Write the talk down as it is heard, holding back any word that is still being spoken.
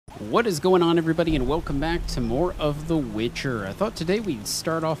What is going on, everybody, and welcome back to more of The Witcher. I thought today we'd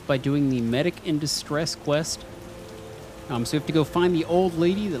start off by doing the Medic in Distress quest. So we have to go find the old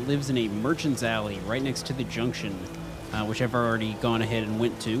lady that lives in a merchant's alley right next to the junction, which I've already gone ahead and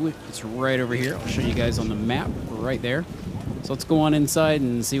went to. It's right over here. I'll show you guys on the map. We're right there. So let's go on inside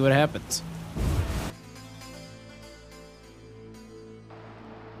and see what happens.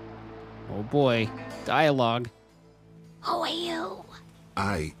 Oh boy, dialogue. Who are you?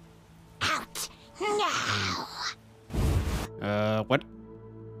 Out now! What?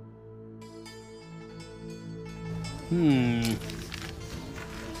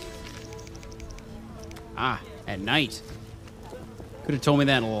 At night. Could have told me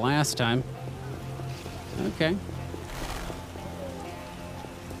that last time. Okay.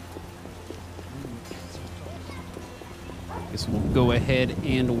 Guess we'll go ahead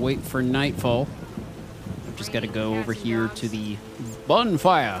and wait for nightfall. I've just got to go over here to the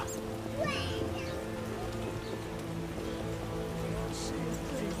bonfire.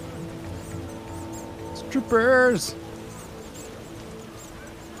 Strippers!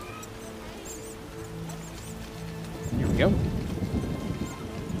 Here we go.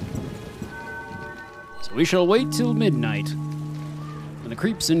 So we shall wait till midnight, when the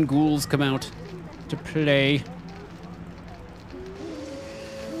creeps and ghouls come out to play.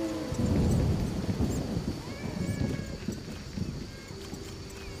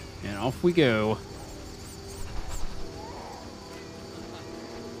 And off we go.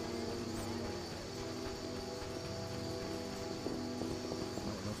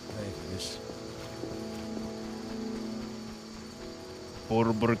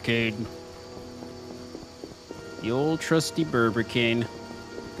 Burbercane. The old trusty Burbercane.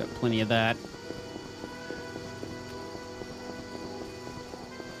 Got plenty of that.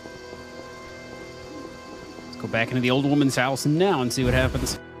 Let's go back into the old woman's house now and see what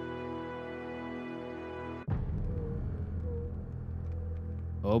happens.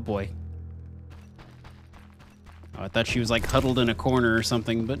 Oh boy. Oh, I thought she was like huddled in a corner or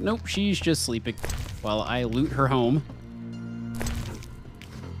something, but nope, she's just sleeping while I loot her home.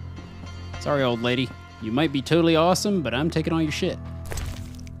 Sorry, old lady. You might be totally awesome, but I'm taking all your shit.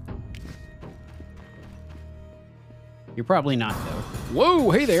 You're probably not, though. Whoa,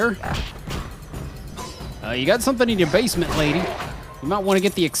 hey there. You got something in your basement, lady. You might want to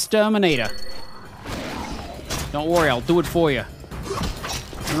get the exterminator. Don't worry, I'll do it for you.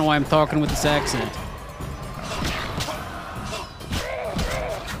 I don't know why I'm talking with this accent.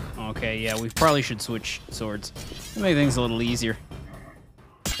 Okay, yeah, we probably should switch swords. It'll make things a little easier.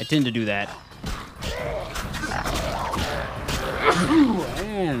 I tend to do that.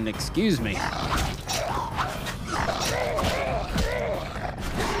 And excuse me.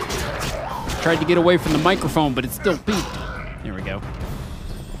 Tried to get away from the microphone, but it still beeped. There we go.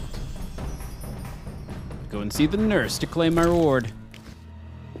 Go and see the nurse to claim my reward.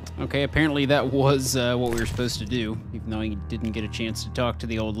 Okay, apparently that was what we were supposed to do, even though I didn't get a chance to talk to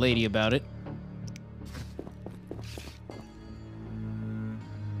the old lady about it.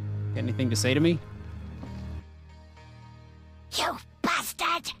 Got anything to say to me? You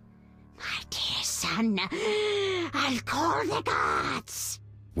bastard! My dear son, I'll call the gods!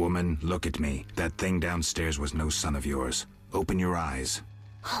 Woman, look at me. That thing downstairs was no son of yours. Open your eyes.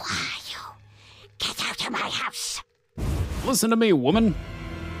 Who are you? Get out of my house! Listen to me, woman.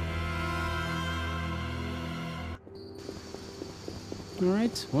 All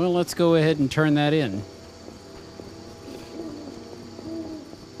right, well, let's go ahead and turn that in.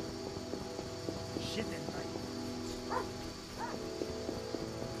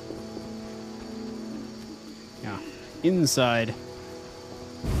 Yeah, inside.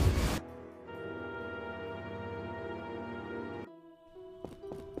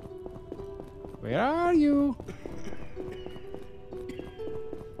 Where are you?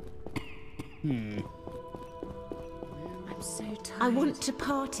 I'm so tired. I want to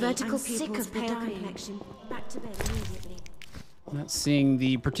party. Vertical I'm sick pupils, of pale dying. complexion. Back to bed immediately. Not seeing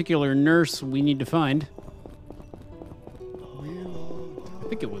the particular nurse we need to find. I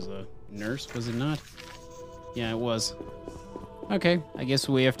think it was a nurse, was it not? Yeah, it was. Okay, I guess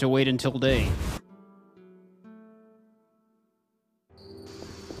we have to wait until day.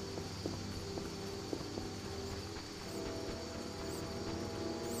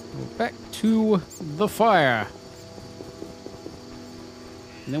 Go back to the fire.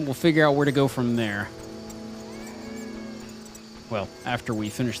 And then we'll figure out where to go from there. Well, after we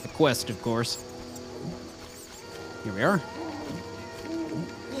finish the quest, of course. Here we are.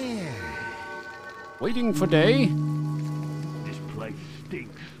 Waiting for day. This place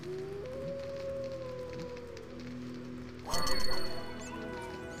stinks.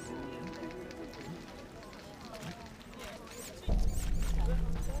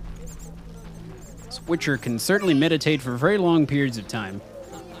 Witcher can certainly meditate for very long periods of time.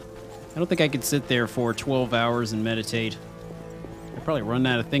 I don't think I could sit there for 12 hours and meditate. I'd probably run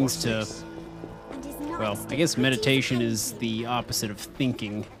out of things to... Well, I guess meditation is the opposite of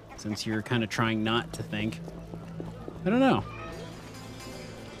thinking, since you're kind of trying not to think. I don't know.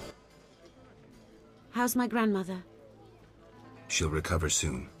 How's my grandmother? She'll recover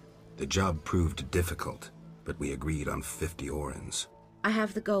soon. The job proved difficult, but we agreed on 50 orens. I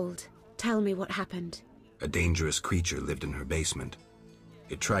have the gold. Tell me what happened. A dangerous creature lived in her basement.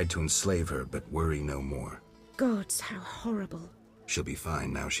 It tried to enslave her, but worry no more. Gods, how horrible. She'll be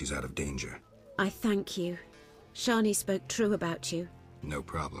fine now she's out of danger. I thank you. Shani spoke true about you. No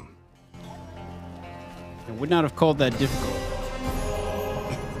problem. I would not have called that difficult.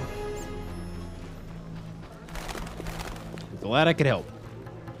 I'm glad I could help.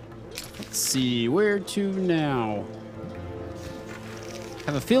 Let's see, where to now? I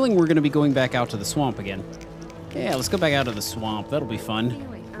have a feeling we're going to be going back out to the swamp again. Yeah, let's go back out to the swamp. That'll be fun.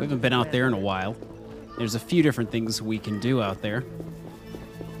 We haven't been out there in a while. There's a few different things we can do out there.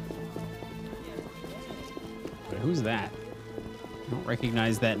 But who's that? I don't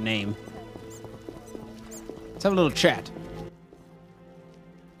recognize that name. Let's have a little chat.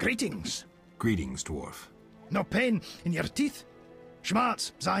 Greetings. Greetings, dwarf. No pain in your teeth?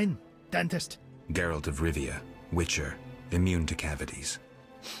 Schmarz, sein, dentist. Geralt of Rivia, Witcher, immune to cavities.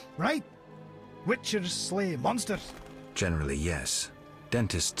 Right? Witchers slay monsters? Generally, yes.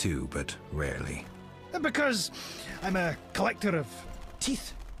 Dentist too, but rarely. Because I'm a collector of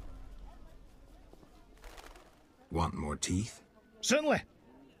teeth. Want more teeth? Certainly.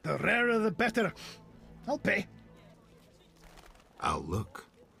 The rarer the better. I'll pay. I'll look.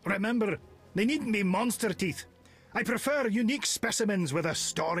 Remember, they needn't be monster teeth. I prefer unique specimens with a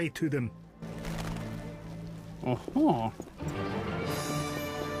story to them. Oh.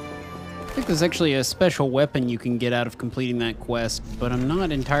 I think there's actually a special weapon you can get out of completing that quest, but I'm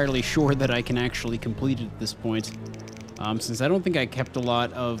not entirely sure that I can actually complete it at this point. Since I don't think I kept a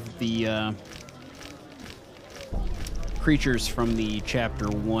lot of the creatures from the Chapter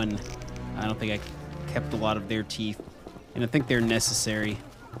 1. I don't think I kept a lot of their teeth, and I think they're necessary.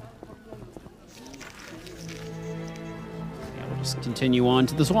 Yeah, we'll just continue on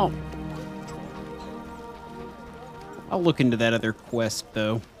to the swamp. I'll look into that other quest,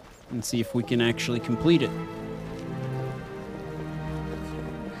 though, and see if we can actually complete it.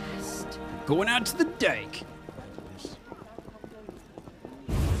 Going out to the dike.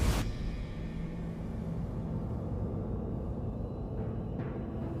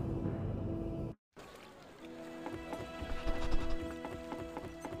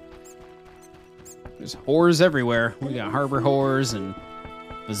 There's whores everywhere. We got harbor whores and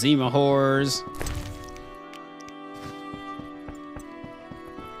Vizima whores.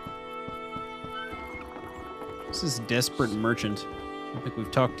 This is Desperate Merchant. I don't think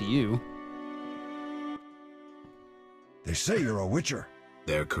we've talked to you. They say you're a witcher.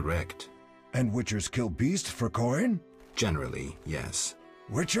 They're correct. And witchers kill beasts for coin? Generally, yes.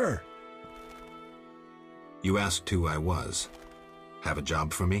 Witcher? You asked who I was. Have a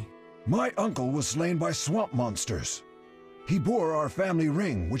job for me? My uncle was slain by swamp monsters. He bore our family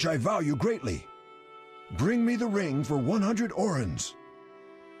ring, which I value greatly. Bring me the ring for 100 orens.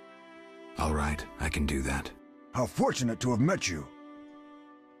 All right, I can do that. How fortunate to have met you.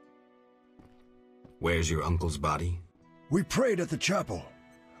 Where's your uncle's body? We prayed at the chapel.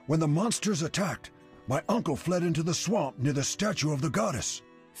 When the monsters attacked, my uncle fled into the swamp near the statue of the goddess.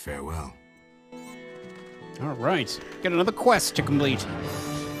 Farewell. All right, got another quest to complete.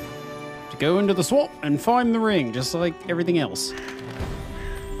 To go into the swamp and find the ring, just like everything else.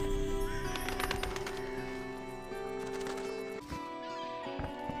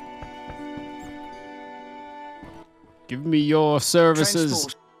 Give me your services.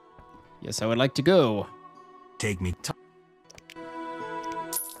 Transport. Yes, I would like to go. Take me Off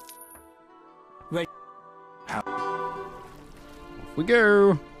we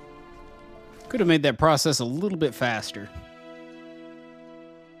go. Could have made that process a little bit faster.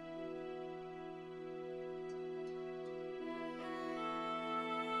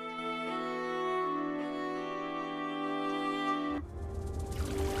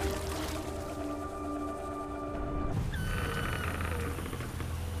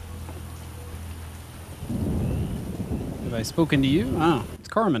 Have I spoken to you? Ah, it's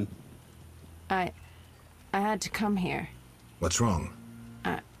Carmen. I had to come here. What's wrong?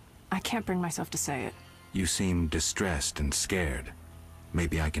 I can't bring myself to say it. You seem distressed and scared.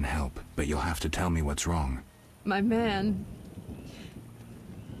 Maybe I can help, but you'll have to tell me what's wrong. My man...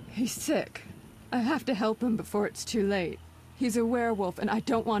 he's sick. I have to help him before it's too late. He's a werewolf and I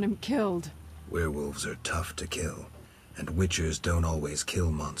don't want him killed. Werewolves are tough to kill, and witchers don't always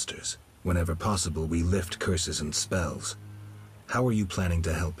kill monsters. Whenever possible, we lift curses and spells. How are you planning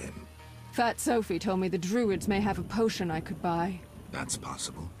to help him? Fat Sophie told me the druids may have a potion I could buy. That's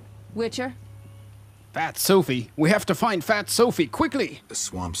possible. Witcher? Fat Sophie. We have to find Fat Sophie, quickly! The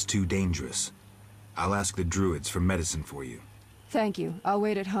swamp's too dangerous. I'll ask the druids for medicine for you. Thank you. I'll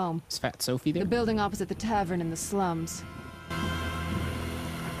wait at home. Is Fat Sophie there? The building opposite the tavern in the slums.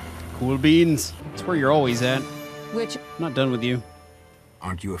 Cool beans. That's where you're always at. Which I'm not done with you.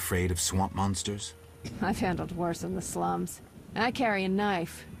 Aren't you afraid of swamp monsters? I've handled worse in the slums. I carry a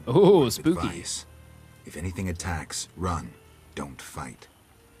knife. Oh, spooky. Advice. If anything attacks, run. Don't fight.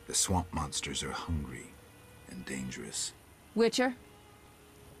 The swamp monsters are hungry and dangerous. Witcher?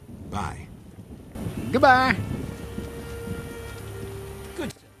 Bye. Goodbye.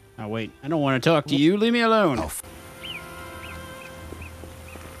 Good. Oh, wait. I don't want to talk to you. Leave me alone.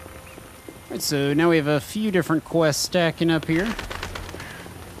 Alright, so now we have a few different quests stacking up here.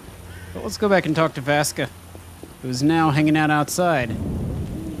 But let's go back and talk to Vaska, who's now hanging out outside.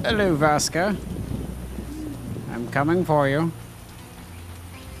 Hello, Vaska. I'm coming for you.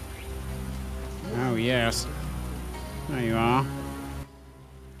 Oh, yes. There you are.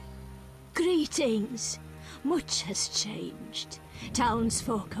 Greetings. Much has changed.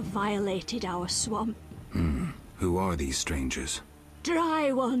 Townsfolk have violated our swamp. Who are these strangers?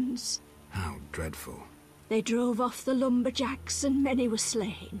 Dry ones. How dreadful. They drove off the lumberjacks and many were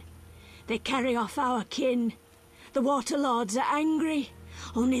slain. They carry off our kin. The water lords are angry.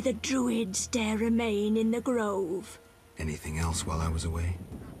 Only the druids dare remain in the grove. Anything else while I was away?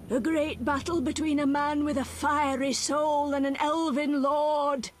 A great battle between a man with a fiery soul and an elven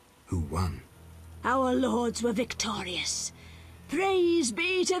lord. Who won? Our lords were victorious. Praise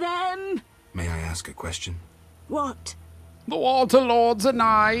be to them! May I ask a question? What? The water lords are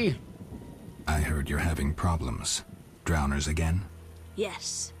nigh. I heard you're having problems. Drowners again?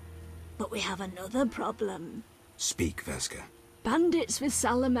 Yes. But we have another problem. Speak, Veska. Bandits with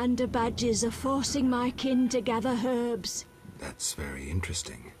salamander badges are forcing my kin to gather herbs. That's very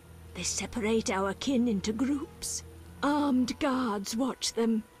interesting. They separate our kin into groups. Armed guards watch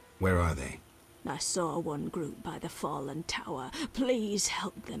them. Where are they? I saw one group by the fallen tower. Please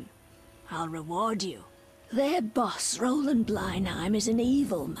help them. I'll reward you. Their boss, Roland Bleinheim, is an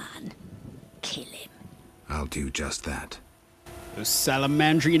evil man. Kill him. I'll do just that. Those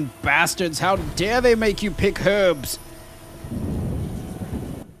salamandrian bastards, how dare they make you pick herbs?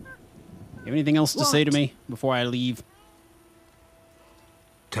 You have anything else to say to me before I leave?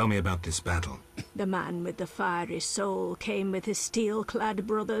 Tell me about this battle. The man with the fiery soul came with his steel-clad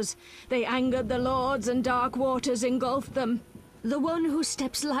brothers. They angered the lords and dark waters engulfed them. The one who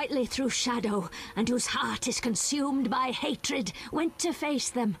steps lightly through shadow and whose heart is consumed by hatred went to face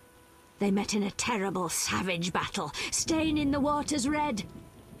them. They met in a terrible, savage battle, staining the waters red.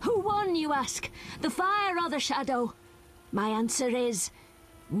 Who won, you ask? The fire or the shadow? My answer is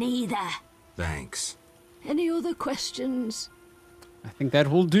neither. Thanks. Any other questions? I think that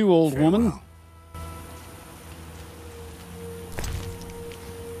will do, old woman. Farewell.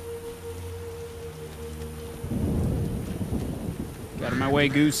 Get out of my way,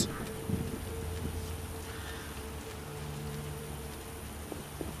 Goose.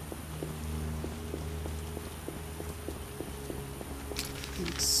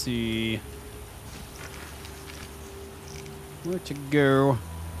 Let's see where to go.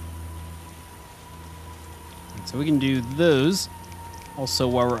 So we can do those. Also,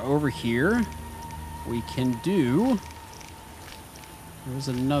 while we're over here, we can do... There was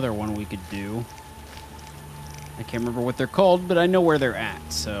another one we could do. I can't remember what they're called, but I know where they're at,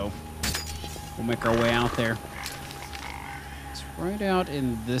 so we'll make our way out there. It's right out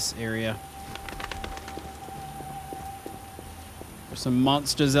in this area. There's some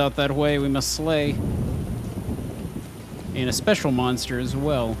monsters out that way we must slay. And a special monster as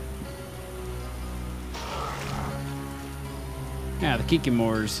well. Yeah, the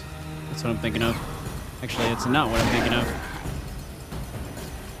Kikimores. That's what I'm thinking of. Actually, it's not what I'm thinking of.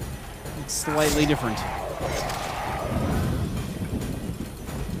 It's slightly different.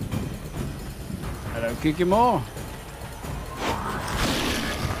 Hello, Kikimore.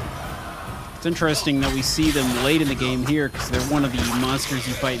 It's interesting that we see them late in the game here, because they're one of the monsters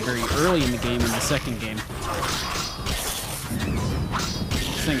you fight very early in the game in the second game.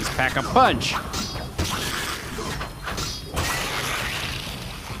 These things pack a punch.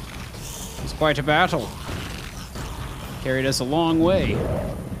 Quite a battle. Carried us a long way.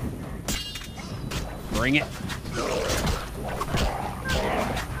 Bring it.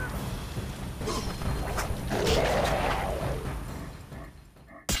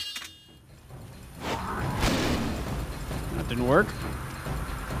 work.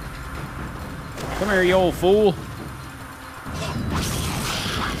 Come here, you old fool.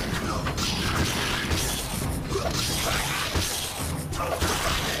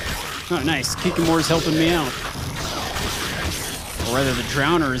 Oh, nice. Kikimore's helping me out. Or rather, the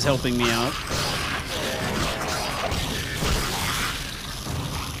Drowner is helping me out.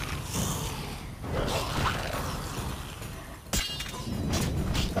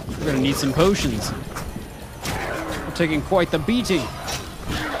 We're gonna need some potions. We're taking quite the beating.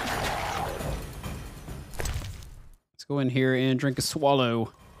 Let's go in here and drink a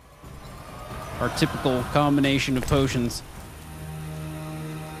swallow. Our typical combination of potions.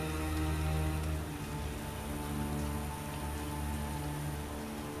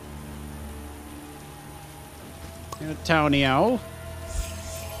 And a towny owl.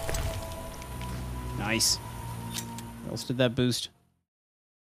 Nice. What else did that boost?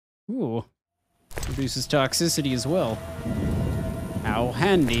 Ooh. Reduces toxicity as well. How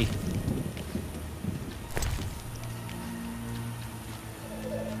handy.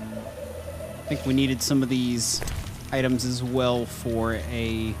 I think we needed some of these items as well for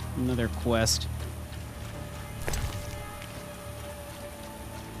another quest.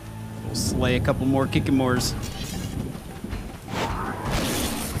 We'll slay a couple more Kikimores.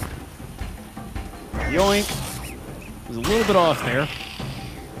 Yoink! Was a little bit off there.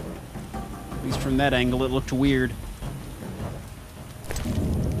 At least from that angle, it looked weird.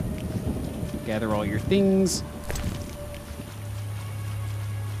 Gather all your things.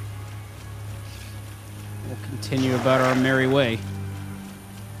 We'll continue about our merry way.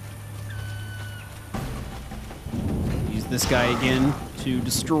 Use this guy again to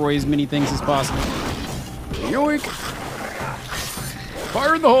destroy as many things as possible. Yoink!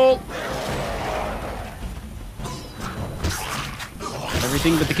 Fire in the hole!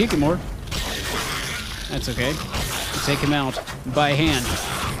 Everything but the Kikimore. That's okay. We'll take him out by hand.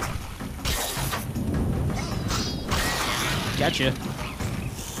 Gotcha.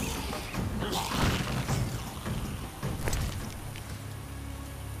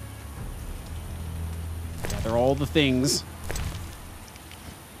 Gather all the things.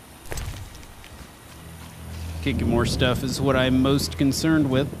 Kikimore stuff is what I'm most concerned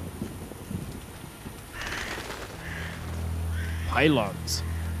with. Pylons.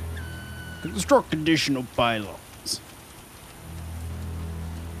 Construct additional pylons.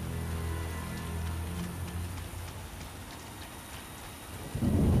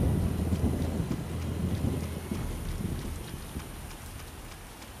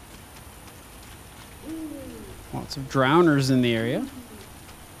 Lots of drowners in the area,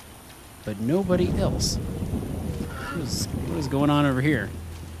 but nobody else. What is going on over here?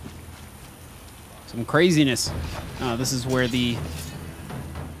 Some craziness. Oh, this is where the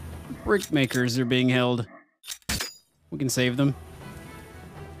brick makers are being held. We can save them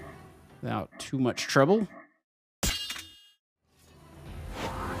without too much trouble.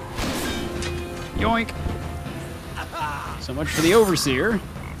 Yoink! So much for the Overseer.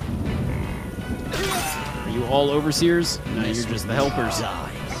 Are you all Overseers? No, you're just the helpers.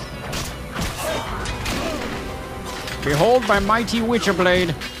 Behold my mighty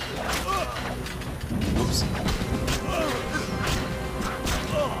Witcherblade. Oops.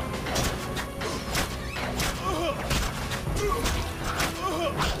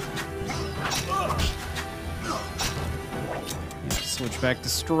 Yeah, switch back to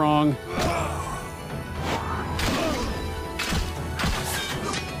strong.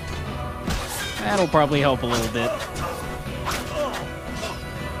 That'll probably help a little bit.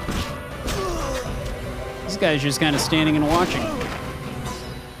 This guy's just kind of standing and watching.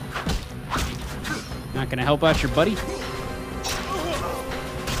 Not gonna help out your buddy?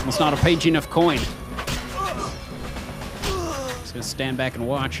 Almost not a page enough coin. Just gonna stand back and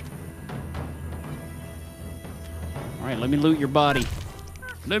watch. Alright, let me loot your body.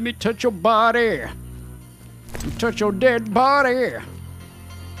 Let me touch your body. Touch your dead body.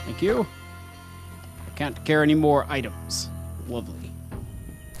 Thank you. I can't carry any more items. Lovely.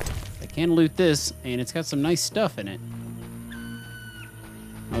 I can loot this, and it's got some nice stuff in it.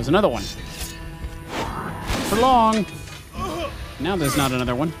 There's another one. For long. Now there's not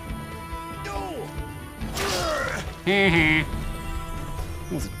another one. There's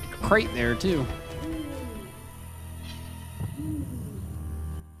a crate there, too.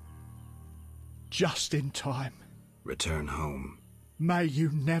 Just in time. Return home. May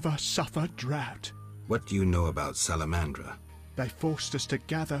you never suffer drought. What do you know about Salamandra? They forced us to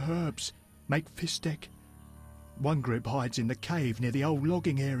gather herbs, make fistek. One group hides in the cave near the old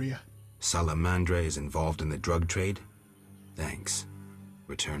logging area. Salamandra is involved in the drug trade? Thanks.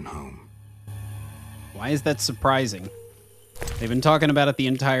 Return home. Why is that surprising? They've been talking about it the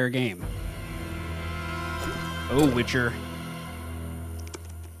entire game. Oh, Witcher.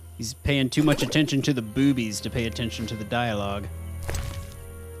 He's paying too much attention to the boobies to pay attention to the dialogue.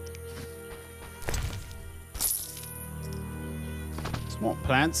 Swamp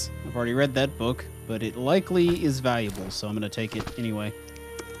plants. I've already read that book, but it likely is valuable, so I'm going to take it anyway.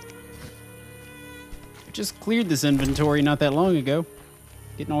 I just cleared this inventory not that long ago.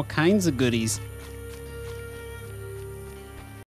 Getting all kinds of goodies.